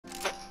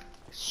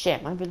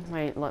Shit, my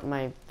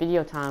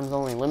video time's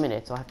only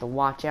limited, so I have to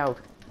watch out.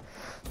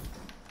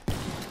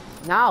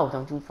 No,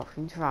 don't you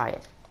fucking try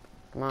it.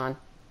 Come on.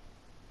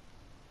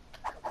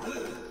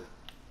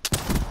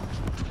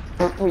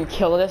 We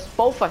killed us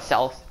both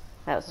ourselves.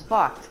 That was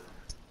fucked.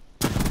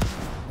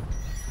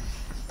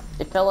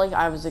 It felt like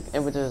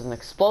there was an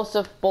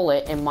explosive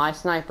bullet in my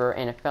sniper,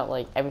 and it felt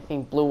like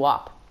everything blew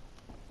up.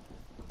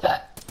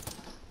 Just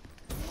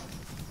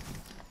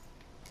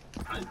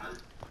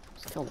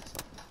kill myself.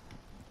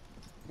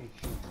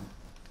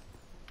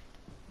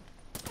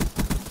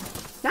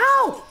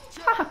 No!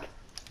 Fuck!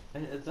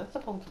 Is that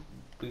supposed to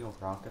be a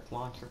rocket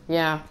launcher?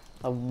 Yeah,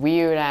 a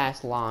weird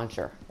ass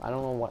launcher. I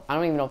don't know what. I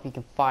don't even know if you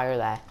can fire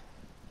that.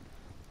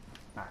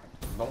 Alright,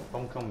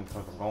 don't kill me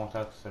because I'm going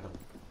to upset him.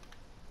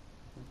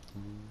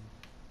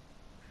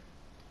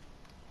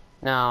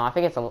 No, I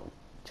think it's a.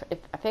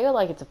 I feel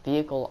like it's a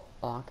vehicle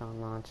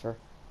lock-on launcher,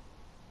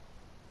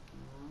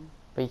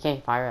 but you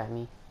can't fire at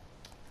me.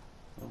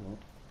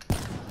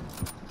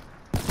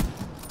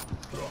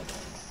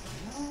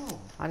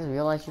 I just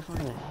realized you're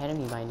fucking ahead of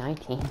me by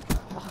 19.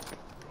 Fuck.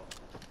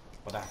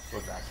 Well, that's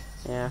good, that.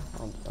 Yeah.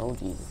 Oh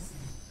Jesus.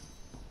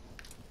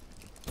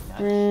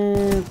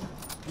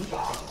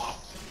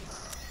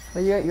 But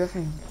you're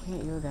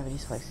gravity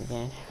spikes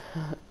again.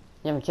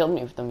 You haven't killed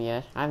me with them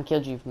yet. I haven't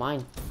killed you with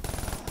mine.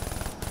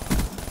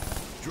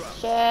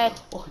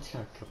 Shit!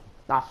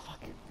 Ah,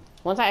 fuck.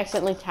 Once I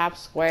accidentally tap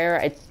square,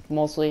 it's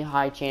mostly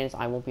high chance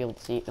I won't be able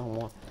to see it no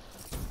more.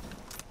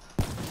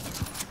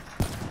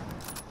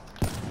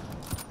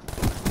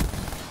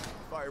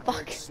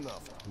 Fuck!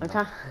 I'm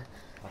trying.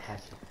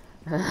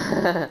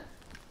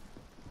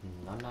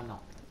 No.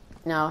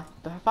 No,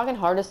 the fucking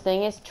hardest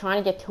thing is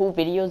trying to get 2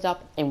 videos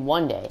up in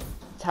one day.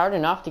 It's hard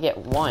enough to get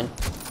one.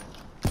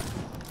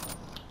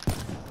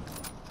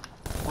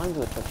 I want to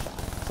do a trick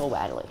shot so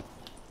badly.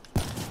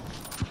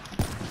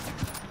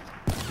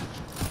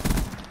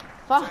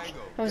 Fuck!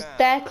 I was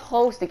that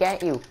close to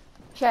get you.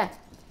 Shit.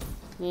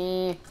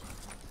 Yeah.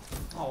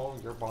 Oh,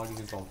 your body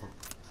is over.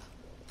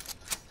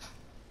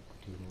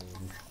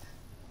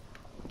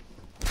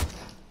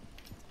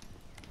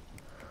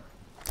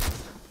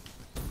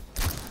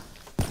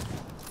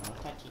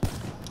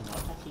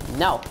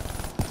 No.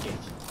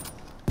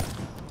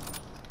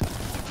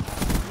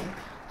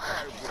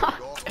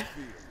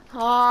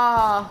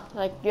 Ah, oh,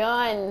 that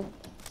gun.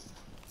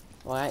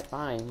 Alright,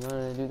 fine. You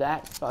wanna do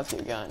that? Fuck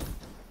your gun.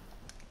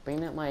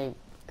 Bring out my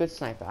good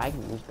sniper. I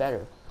can use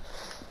better.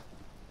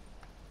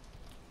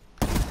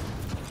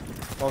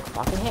 Well,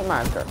 fucking hit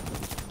marker.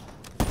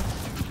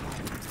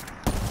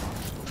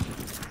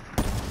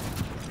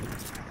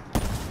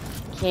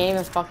 Can't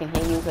even fucking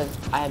hit you because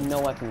I have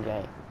no weapon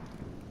J.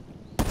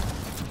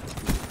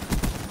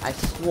 I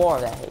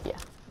swore that hit you.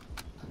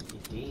 You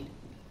did?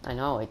 I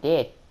know, it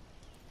did.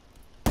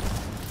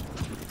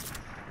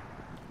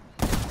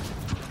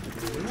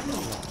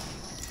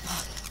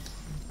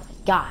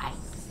 God.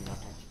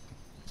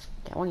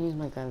 I want to use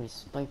my gravity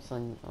spikes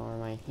on, or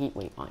my heat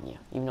wave on you,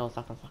 even though it's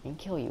not gonna fucking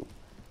kill you.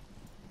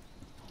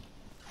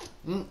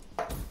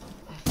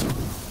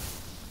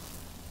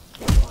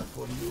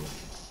 What do you?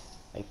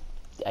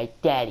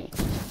 Like daddy.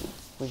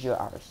 Where's your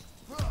ours?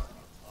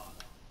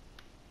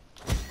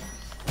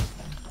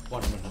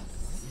 1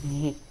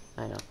 minute.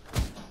 I know.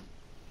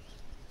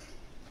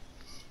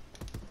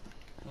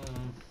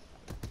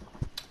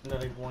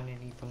 Not even won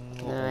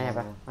anything.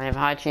 I have a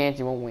high chance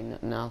you won't win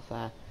nothing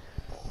else.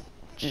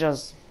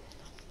 Just,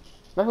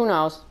 but who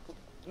knows?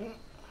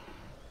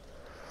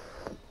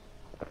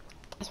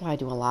 That's why I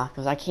do a lot,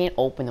 because I can't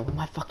open them with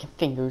my fucking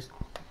fingers.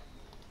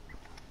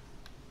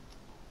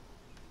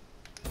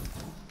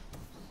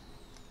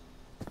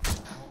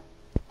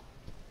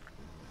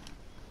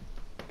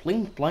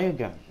 Please play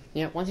again.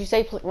 Yeah, once you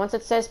say, once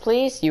it says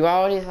please, you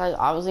already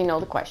obviously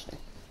know the question.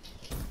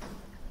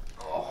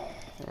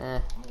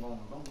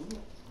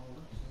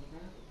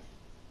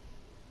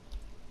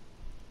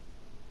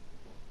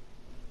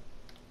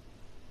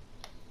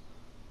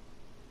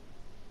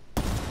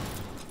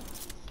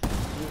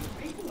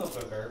 Speaking of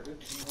the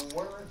garbage,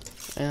 where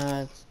is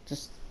it? It's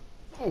just,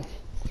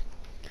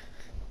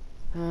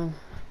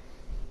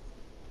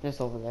 just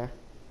over there,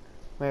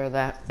 where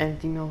that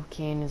empty no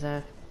can is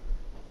at.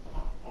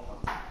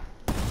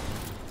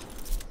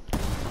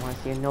 I want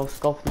to see a no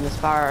scope from this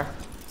fire.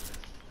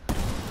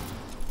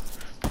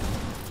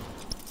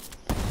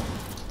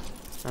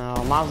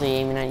 Oh, Mousy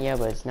aiming at you,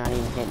 but it's not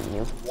even hitting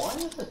you. Why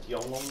is it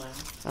yellow now?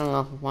 I don't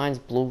know. Mine's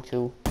blue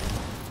too.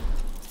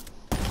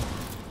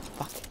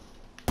 Fuck.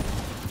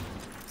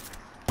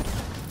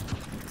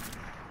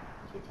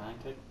 You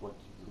can't take what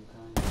you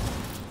can.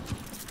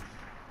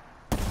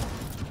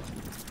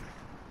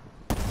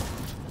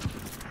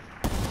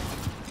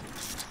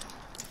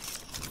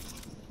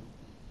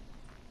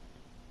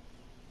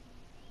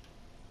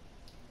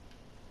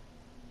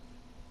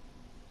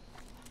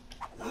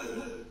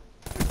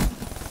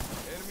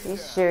 Are you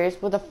serious?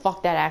 Where the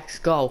fuck that axe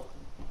go?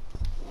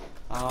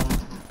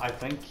 I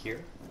think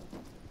here.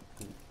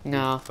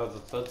 No. Because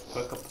it says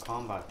pick up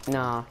combat.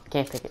 No,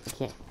 can't pick it. You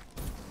can't.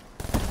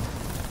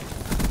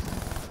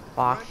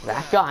 Fuck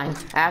that gun.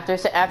 After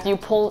you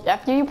pulled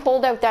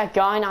out that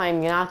gun,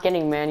 I'm not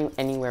getting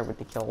anywhere with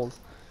the kills.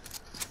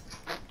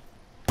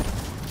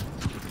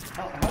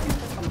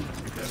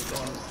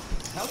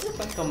 How do you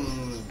think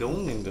I'm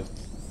doing this?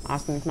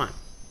 Austin, come on.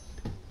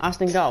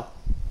 Austin, go.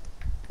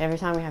 Every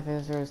time we have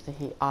visitors,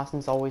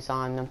 Austin's always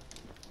on them,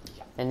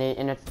 and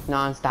it's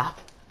non-stop.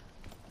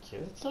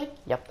 Seriously?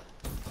 Yep.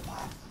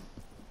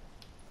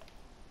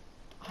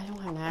 I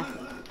don't have that.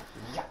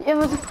 It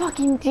was a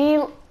fucking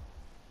deal.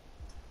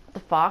 What the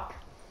fuck?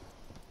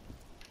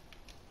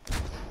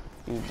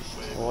 You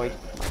destroyed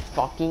my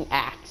fucking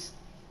axe.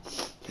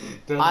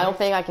 I don't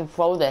think I can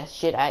throw this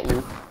shit at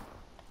you.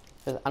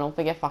 Cause I don't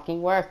think it fucking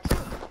works.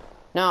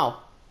 No.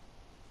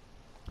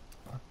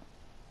 Oh,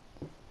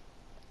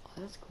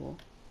 that's cool.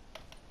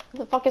 What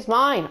the fuck is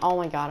mine? Oh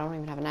my god, I don't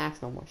even have an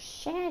axe no more.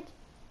 Shit.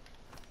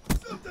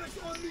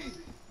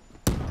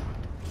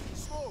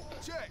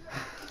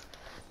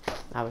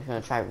 I was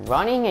gonna try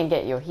running and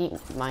get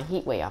my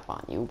heat way up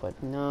on you,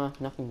 but no,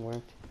 nothing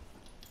worked.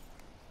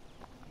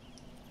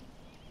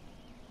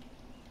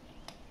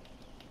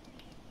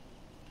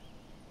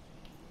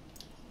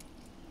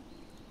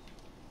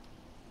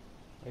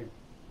 Hey.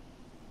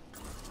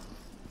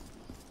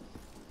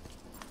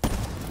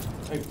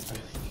 Hey.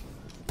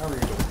 How are you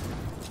doing?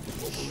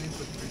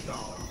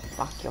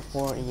 Fuck your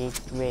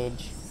 48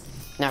 bridge.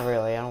 Not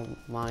really, I don't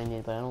mind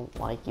it, but I don't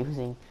like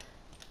using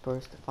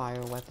burst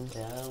fire weapons.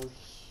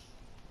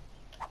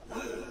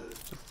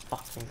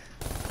 Fucking.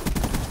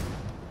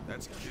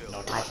 That's a kill.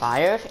 I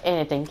fired and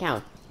it didn't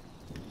count.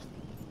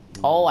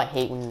 Oh, I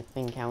hate when the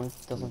thing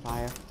counts, doesn't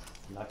fire.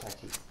 Not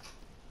touchy.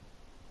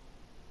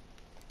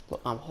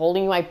 Look, I'm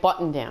holding my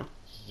button down.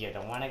 You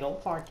don't want to go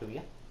far, do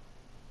you?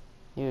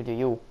 You do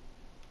you.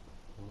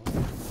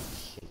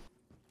 Shit.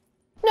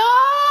 No!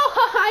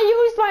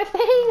 I used my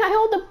thing! I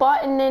hold the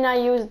button and I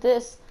use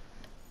this.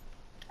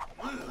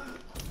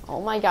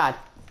 Oh my god.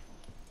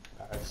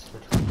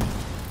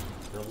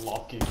 You're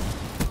lucky.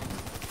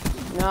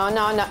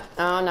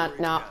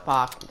 No,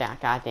 fuck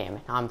that, god damn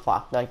it, I'm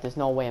fucked, like, there's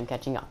no way I'm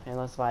catching up,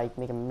 unless I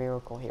make a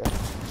miracle here.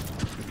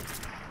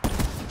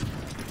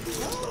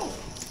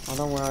 Oh,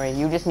 don't worry,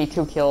 you just need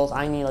 2 kills,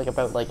 I need, like,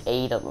 about,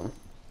 8 of them.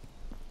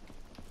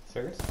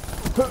 Serious?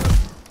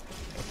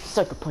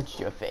 Sucker punch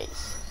to your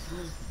face.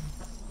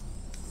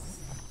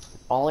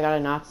 All I gotta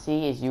not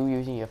see is you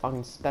using your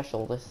fucking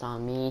specialist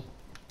on me.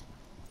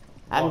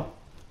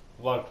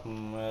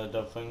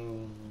 The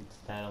things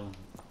that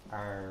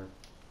are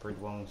pretty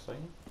well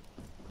insane?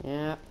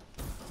 Yeah.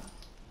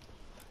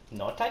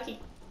 Not touchy.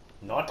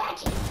 Not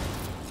touchy.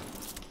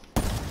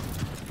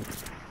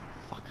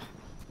 Fuck.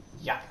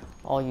 Yeah.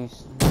 All you.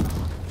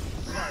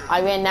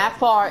 I ran that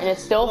far and it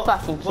still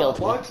fucking killed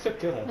me. What's the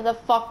kill? Where the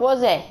fuck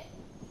was it?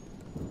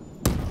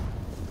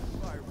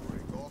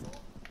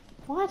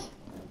 What?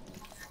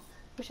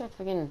 Wish I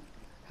fucking.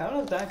 How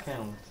does that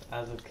count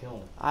as a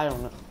kill? I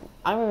don't know.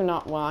 I don't even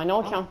know. Well, I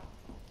know it counts.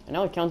 I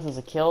know it counts as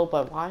a kill,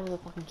 but why does it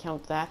fucking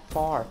count that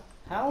far?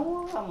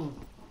 How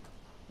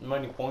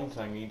many points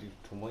I needed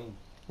to win?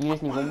 You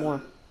just need one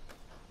more.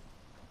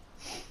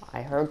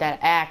 I heard that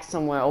axe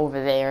somewhere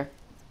over there,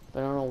 but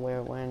I don't know where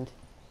it went.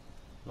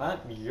 Matt,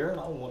 you're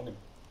not winning.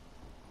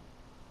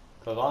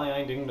 Cause I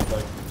ain't in the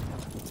fight.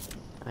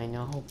 I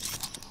know.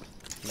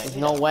 There's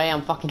no way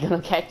I'm fucking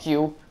gonna catch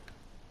you.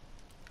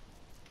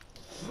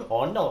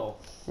 Oh no.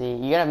 See,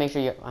 you gotta make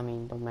sure you. I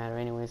mean, don't matter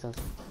anyways.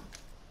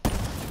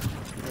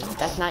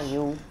 That's not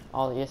you.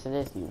 Oh, yes, it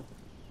is you.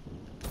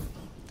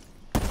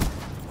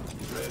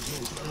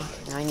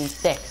 I need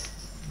 6.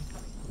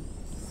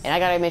 And I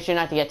gotta make sure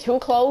not to get too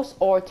close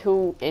or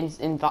too in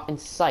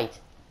sight.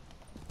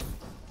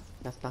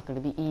 That's not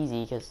gonna be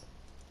easy because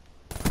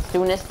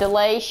doing this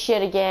delay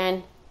shit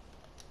again.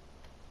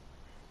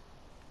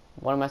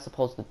 What am I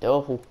supposed to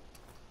do?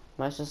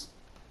 Am I just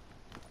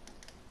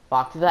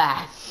fuck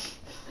that?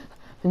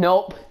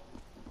 Nope.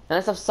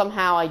 Unless if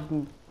somehow I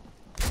do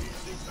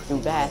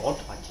that. Don't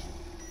touch.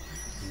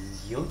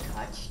 You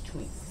touched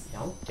me.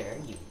 How dare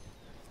you?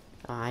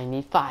 I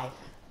need 5.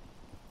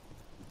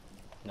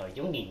 No,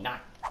 you need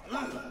not.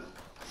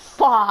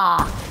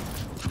 Fuck!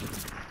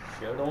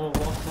 Sure don't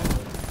walk that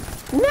way.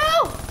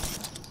 No!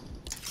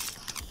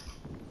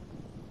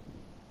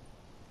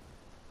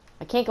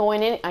 I can't go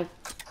in it.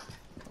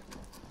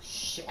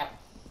 Shit.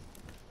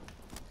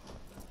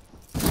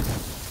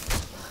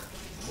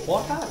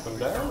 What happened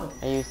there?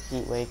 I used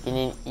heat wave, and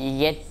then you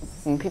get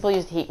when people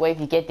use heat wave,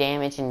 you get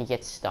damage and you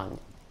get stunned,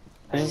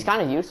 which is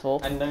kind of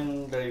useful. And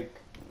then they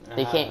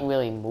can't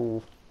really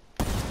move.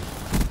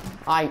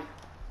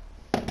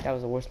 That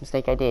was the worst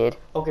mistake I did.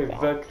 Okay,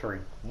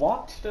 victory.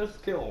 Watch the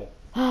skill.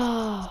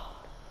 I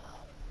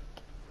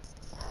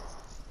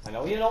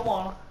know you don't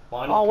want.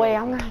 Oh wait,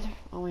 I'm gonna.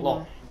 Oh wait.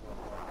 Look.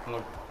 No.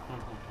 Look.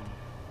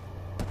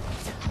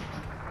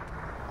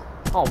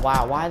 Oh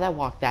wow, why did I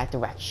walk that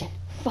direction?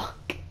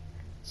 Fuck.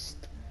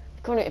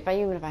 Couldn't if I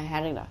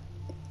had enough.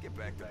 Get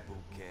back to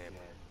boot camp.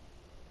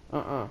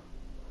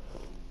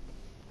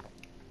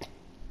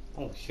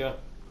 Oh shit.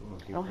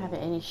 I don't have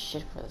any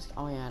shit for this.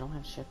 Oh yeah, I don't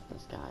have shit for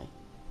this guy.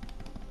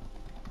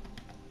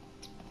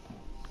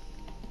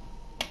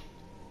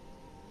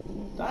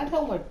 That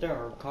helmet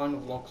there kind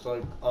of looks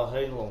like a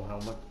Halo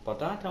helmet, but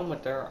that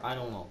helmet there, I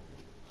don't know.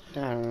 I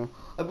don't know.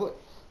 But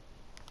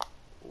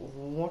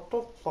what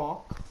the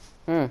fuck?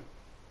 Hmm.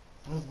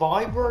 It's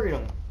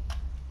vibrating.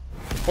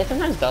 It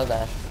sometimes does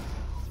that.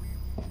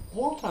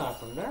 What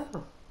happened there?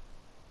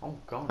 Oh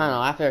god. I don't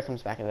know, after it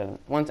comes back, it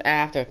doesn't. Once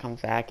after it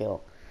comes back,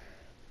 it'll...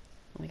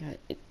 Oh my god,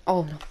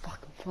 oh no, fuck,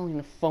 I'm following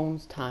the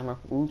phone's timer.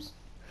 Oops.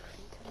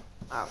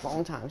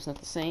 Phone time's not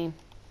the same.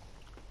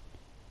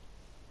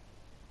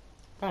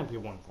 Can't be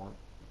one for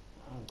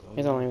it.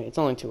 It's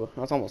only 2,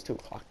 it's almost 2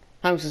 o'clock.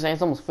 I was just saying,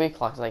 it's almost 3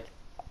 o'clock, it's like,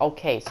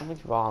 okay,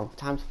 something's wrong,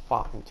 time's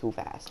fucking too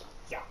fast.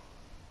 Yeah.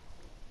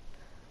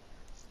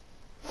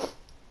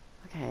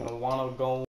 Okay. I wanna go